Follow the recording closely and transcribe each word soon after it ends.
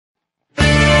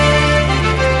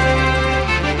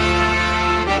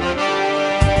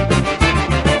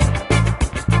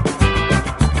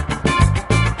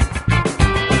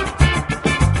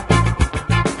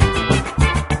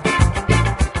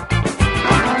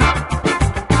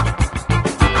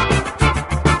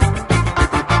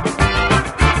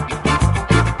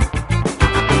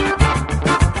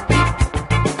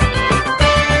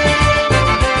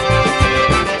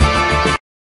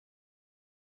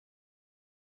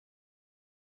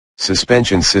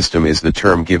Suspension system is the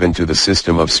term given to the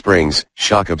system of springs,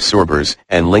 shock absorbers,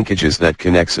 and linkages that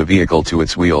connects a vehicle to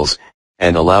its wheels,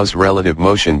 and allows relative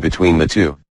motion between the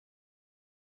two.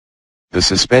 The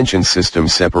suspension system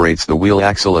separates the wheel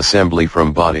axle assembly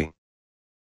from body.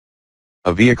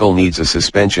 A vehicle needs a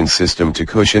suspension system to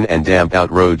cushion and damp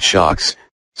out road shocks,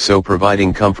 so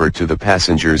providing comfort to the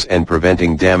passengers and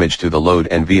preventing damage to the load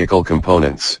and vehicle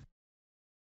components.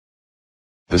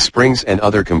 The springs and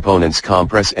other components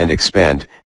compress and expand,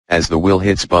 as the wheel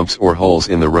hits bumps or holes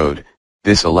in the road.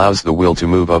 This allows the wheel to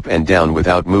move up and down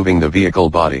without moving the vehicle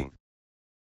body.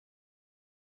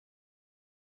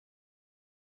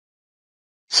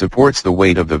 Supports the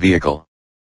weight of the vehicle.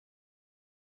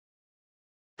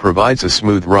 Provides a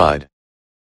smooth ride.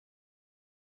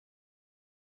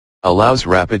 Allows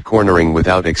rapid cornering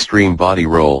without extreme body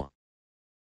roll.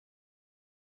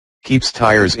 Keeps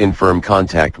tires in firm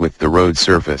contact with the road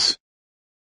surface.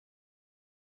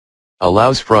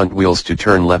 Allows front wheels to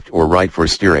turn left or right for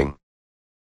steering.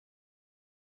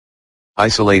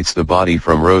 Isolates the body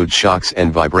from road shocks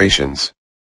and vibrations.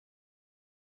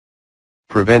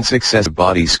 Prevents excessive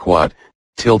body squat,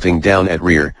 tilting down at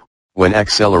rear, when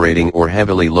accelerating or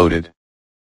heavily loaded.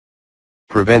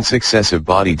 Prevents excessive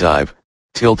body dive,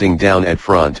 tilting down at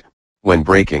front, when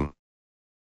braking.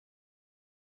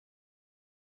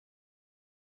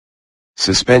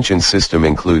 Suspension system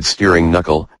includes steering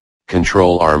knuckle,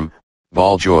 control arm,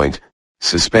 ball joint,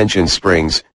 suspension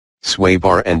springs, sway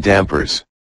bar and dampers.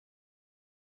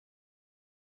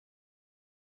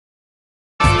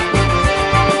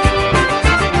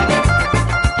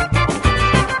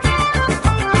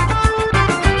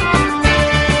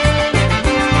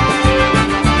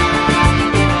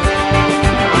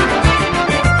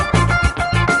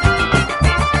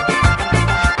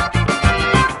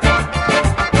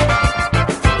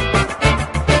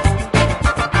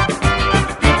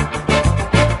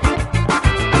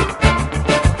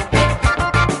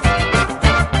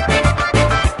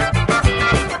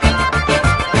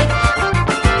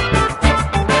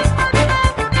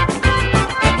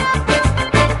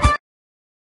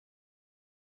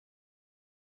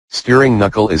 Steering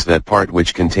knuckle is that part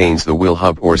which contains the wheel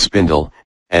hub or spindle,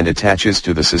 and attaches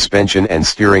to the suspension and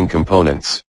steering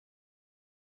components.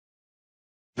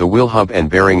 The wheel hub and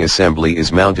bearing assembly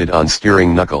is mounted on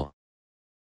steering knuckle.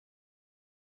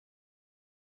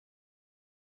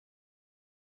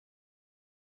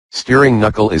 Steering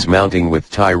knuckle is mounting with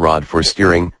tie rod for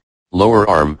steering, lower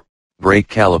arm, brake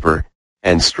caliper,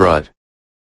 and strut.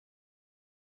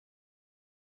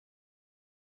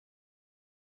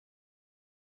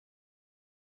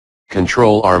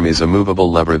 Control arm is a movable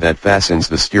lever that fastens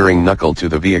the steering knuckle to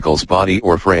the vehicle's body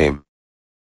or frame.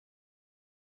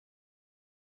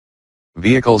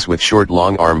 Vehicles with short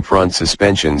long arm front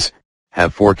suspensions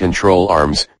have 4 control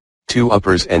arms, 2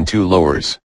 uppers and 2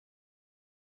 lowers.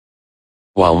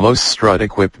 While most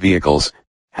strut-equipped vehicles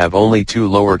have only 2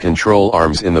 lower control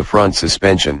arms in the front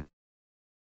suspension.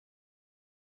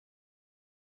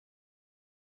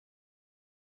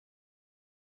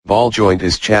 Ball joint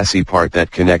is chassis part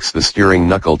that connects the steering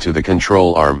knuckle to the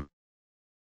control arm.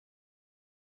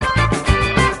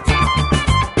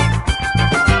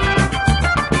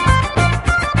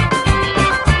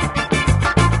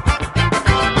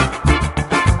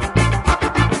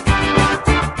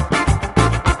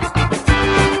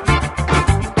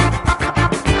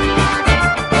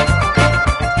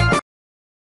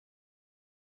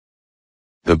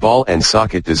 The ball and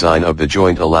socket design of the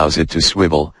joint allows it to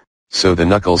swivel, so the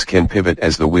knuckles can pivot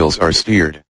as the wheels are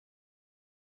steered.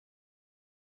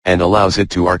 And allows it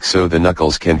to arc so the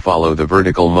knuckles can follow the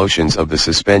vertical motions of the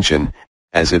suspension,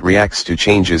 as it reacts to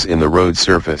changes in the road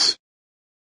surface.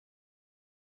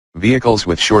 Vehicles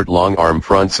with short long arm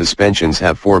front suspensions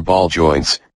have 4 ball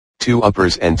joints, 2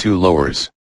 uppers and 2 lowers.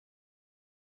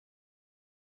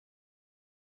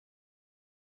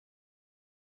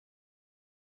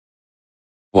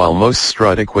 While most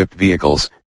strut-equipped vehicles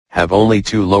have only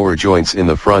 2 lower joints in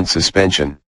the front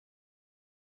suspension.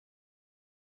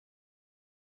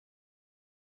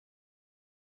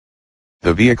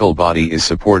 The vehicle body is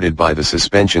supported by the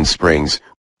suspension springs,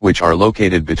 which are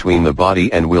located between the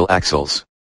body and wheel axles.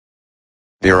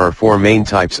 There are 4 main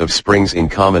types of springs in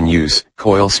common use: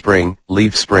 coil spring,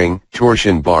 leaf spring,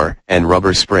 torsion bar, and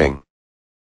rubber spring.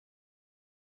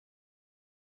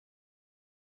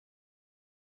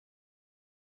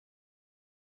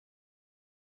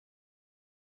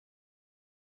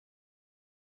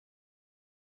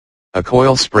 A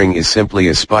coil spring is simply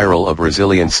a spiral of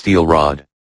resilient steel rod.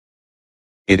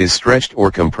 It is stretched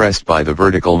or compressed by the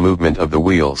vertical movement of the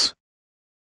wheels.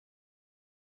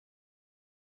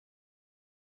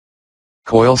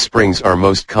 Coil springs are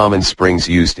most common springs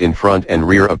used in front and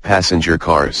rear of passenger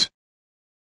cars.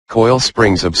 Coil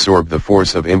springs absorb the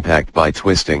force of impact by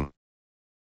twisting.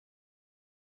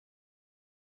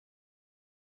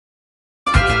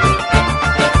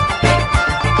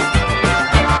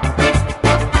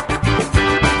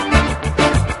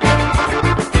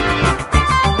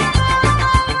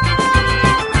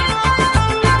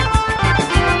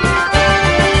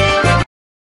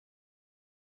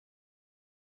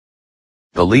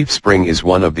 The leaf spring is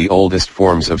one of the oldest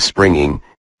forms of springing.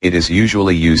 It is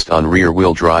usually used on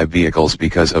rear-wheel drive vehicles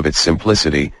because of its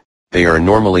simplicity. They are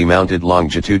normally mounted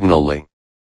longitudinally.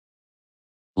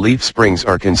 Leaf springs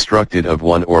are constructed of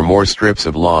one or more strips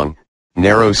of long,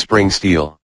 narrow spring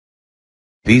steel.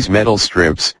 These metal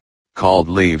strips, called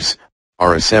leaves,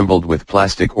 are assembled with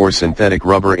plastic or synthetic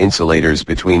rubber insulators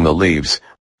between the leaves,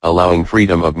 allowing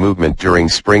freedom of movement during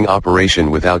spring operation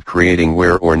without creating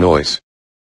wear or noise.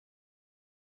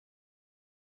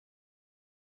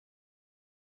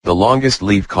 The longest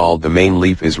leaf, called the main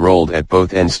leaf, is rolled at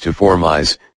both ends to form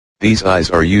eyes. These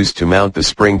eyes are used to mount the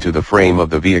spring to the frame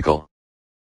of the vehicle.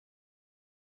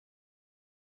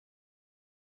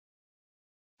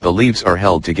 The leaves are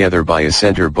held together by a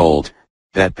center bolt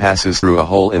that passes through a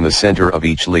hole in the center of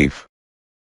each leaf.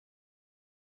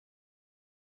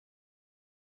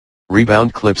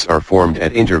 Rebound clips are formed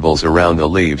at intervals around the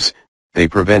leaves. They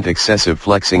prevent excessive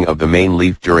flexing of the main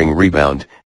leaf during rebound,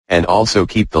 and also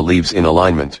keep the leaves in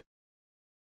alignment.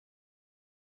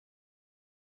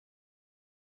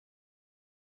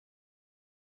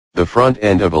 The front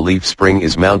end of a leaf spring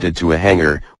is mounted to a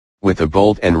hanger, with a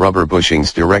bolt and rubber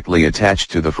bushings directly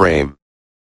attached to the frame.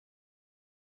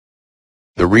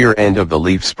 The rear end of the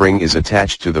leaf spring is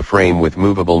attached to the frame with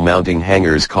movable mounting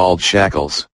hangers called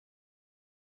shackles.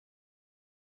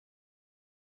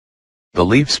 The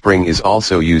leaf spring is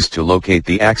also used to locate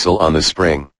the axle on the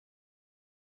spring.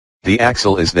 The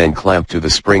axle is then clamped to the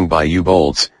spring by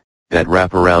U-bolts that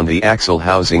wrap around the axle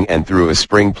housing and through a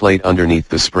spring plate underneath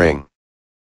the spring.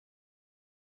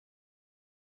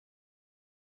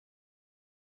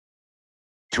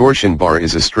 Torsion bar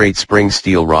is a straight spring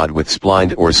steel rod with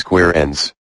splined or square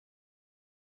ends.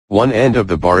 One end of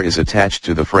the bar is attached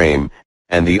to the frame,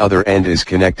 and the other end is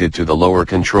connected to the lower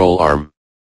control arm.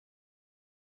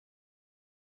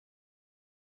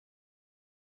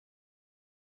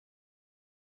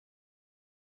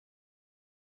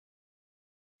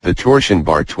 The torsion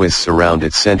bar twists around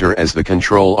its center as the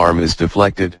control arm is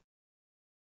deflected.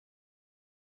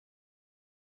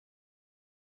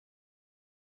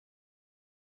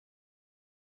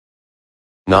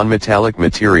 Non-metallic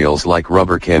materials like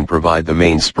rubber can provide the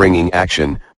main springing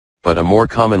action, but are more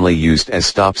commonly used as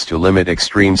stops to limit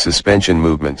extreme suspension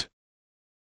movement.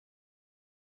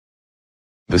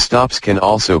 The stops can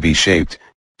also be shaped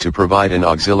to provide an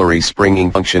auxiliary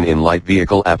springing function in light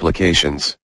vehicle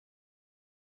applications.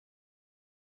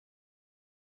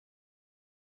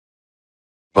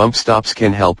 Bump stops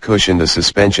can help cushion the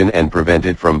suspension and prevent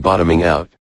it from bottoming out.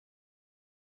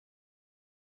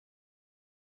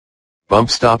 Bump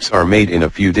stops are made in a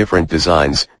few different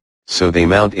designs, so they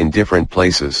mount in different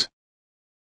places.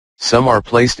 Some are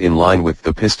placed in line with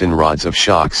the piston rods of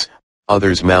shocks,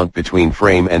 others mount between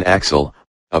frame and axle,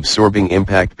 absorbing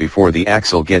impact before the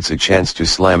axle gets a chance to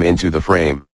slam into the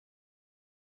frame.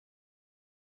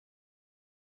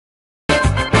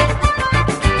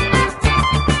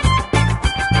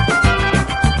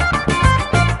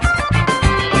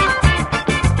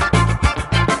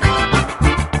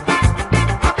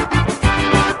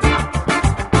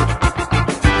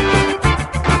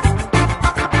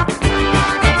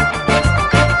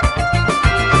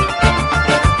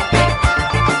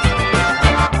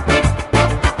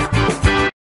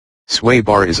 Sway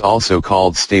bar is also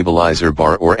called stabilizer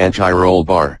bar or anti-roll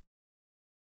bar.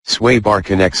 Sway bar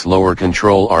connects lower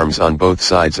control arms on both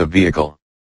sides of vehicle.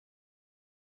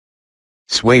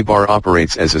 Sway bar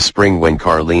operates as a spring when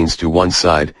car leans to one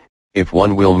side. If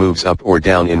one wheel moves up or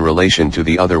down in relation to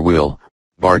the other wheel,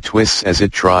 bar twists as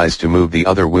it tries to move the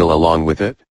other wheel along with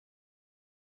it.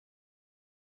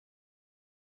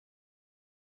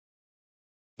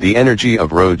 The energy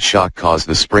of road shock causes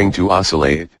the spring to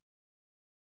oscillate.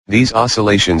 These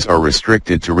oscillations are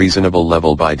restricted to reasonable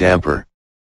level by damper.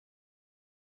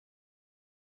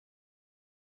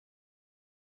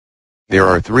 There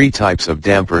are three types of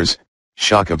dampers: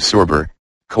 shock absorber,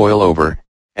 coil-over,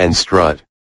 and strut.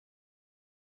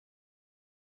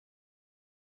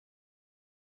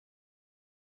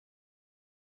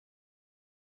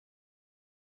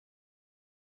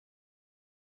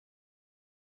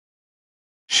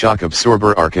 Shock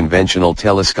absorber are conventional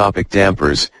telescopic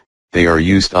dampers. they are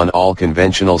used on all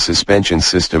conventional suspension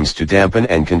systems to dampen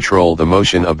and control the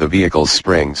motion of the vehicle's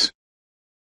springs.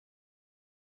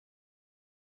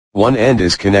 One end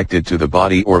is connected to the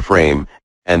body or frame,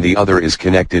 and the other is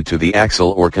connected to the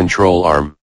axle or control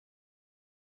arm.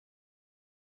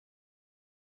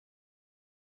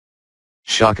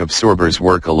 Shock absorbers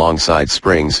work alongside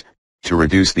springs, to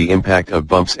reduce the impact of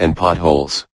bumps and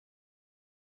potholes.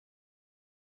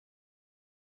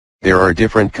 There are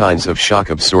different kinds of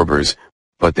shock absorbers,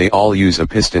 but they all use a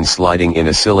piston sliding in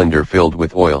a cylinder filled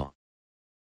with oil.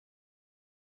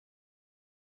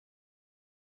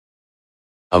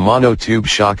 A monotube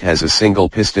shock has a single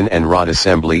piston and rod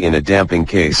assembly in a damping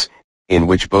case, in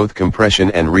which both compression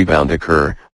and rebound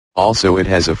occur. Also, it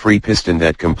has a free piston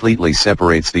that completely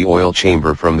separates the oil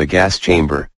chamber from the gas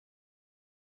chamber.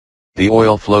 The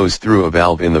oil flows through a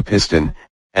valve in the piston,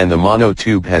 and the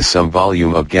monotube has some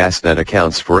volume of gas that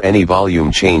accounts for any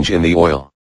volume change in the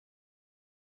oil.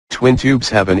 Twin tubes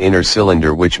have an inner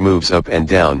cylinder which moves up and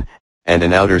down, and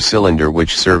an outer cylinder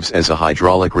which serves as a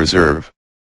hydraulic reserve.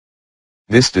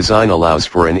 This design allows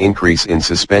for an increase in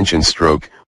suspension stroke,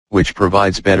 which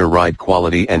provides better ride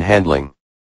quality and handling.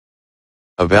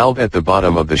 A valve at the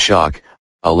bottom of the shock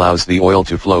allows the oil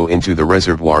to flow into the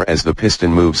reservoir as the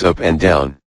piston moves up and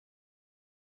down.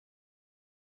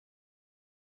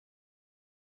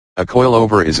 A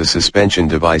coil-over is a suspension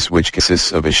device which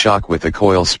consists of a shock with a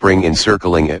coil spring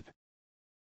encircling it.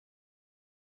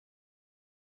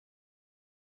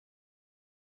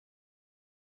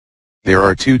 There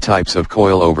are two types of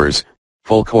coilovers,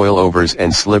 full coilovers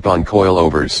and slip-on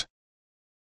coilovers.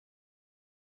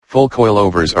 Full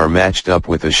coilovers are matched up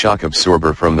with a shock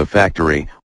absorber from the factory,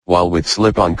 while with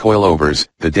slip-on coilovers,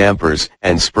 the dampers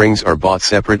and springs are bought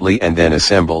separately and then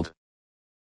assembled.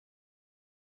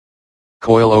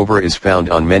 Coil-over is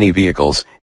found on many vehicles.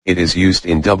 It is used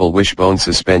in double wishbone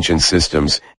suspension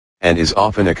systems, and is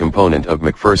often a component of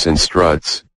McPherson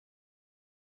struts.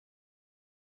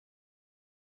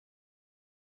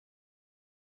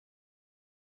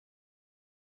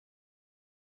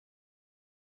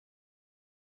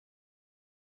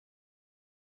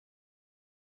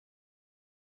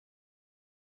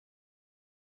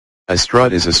 A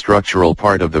strut is a structural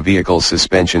part of the vehicle's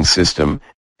suspension system,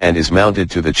 and is mounted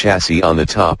to the chassis on the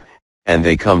top, and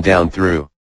they come down through.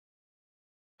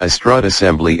 A strut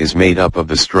assembly is made up of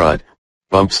the strut,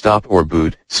 bump stop or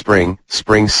boot, spring,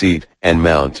 spring seat, and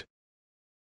mount.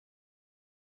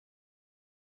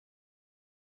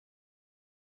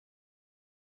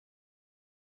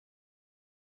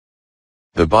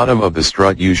 The bottom of the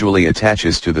strut usually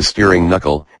attaches to the steering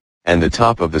knuckle, and the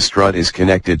top of the strut is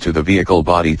connected to the vehicle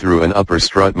body through an upper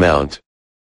strut mount.